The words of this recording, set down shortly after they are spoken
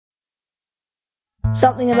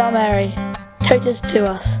Something about Mary.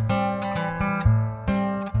 Totus2us.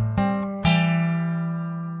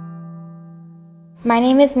 My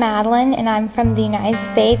name is Madalyn, and I'm from the United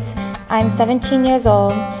States. I'm 17 years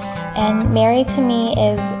old, and Mary to me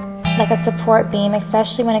is like a support beam,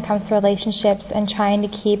 especially when it comes to relationships and trying to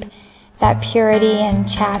keep that purity and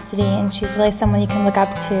chastity, and she's really someone you can look up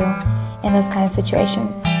to in those kind of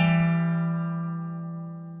situations.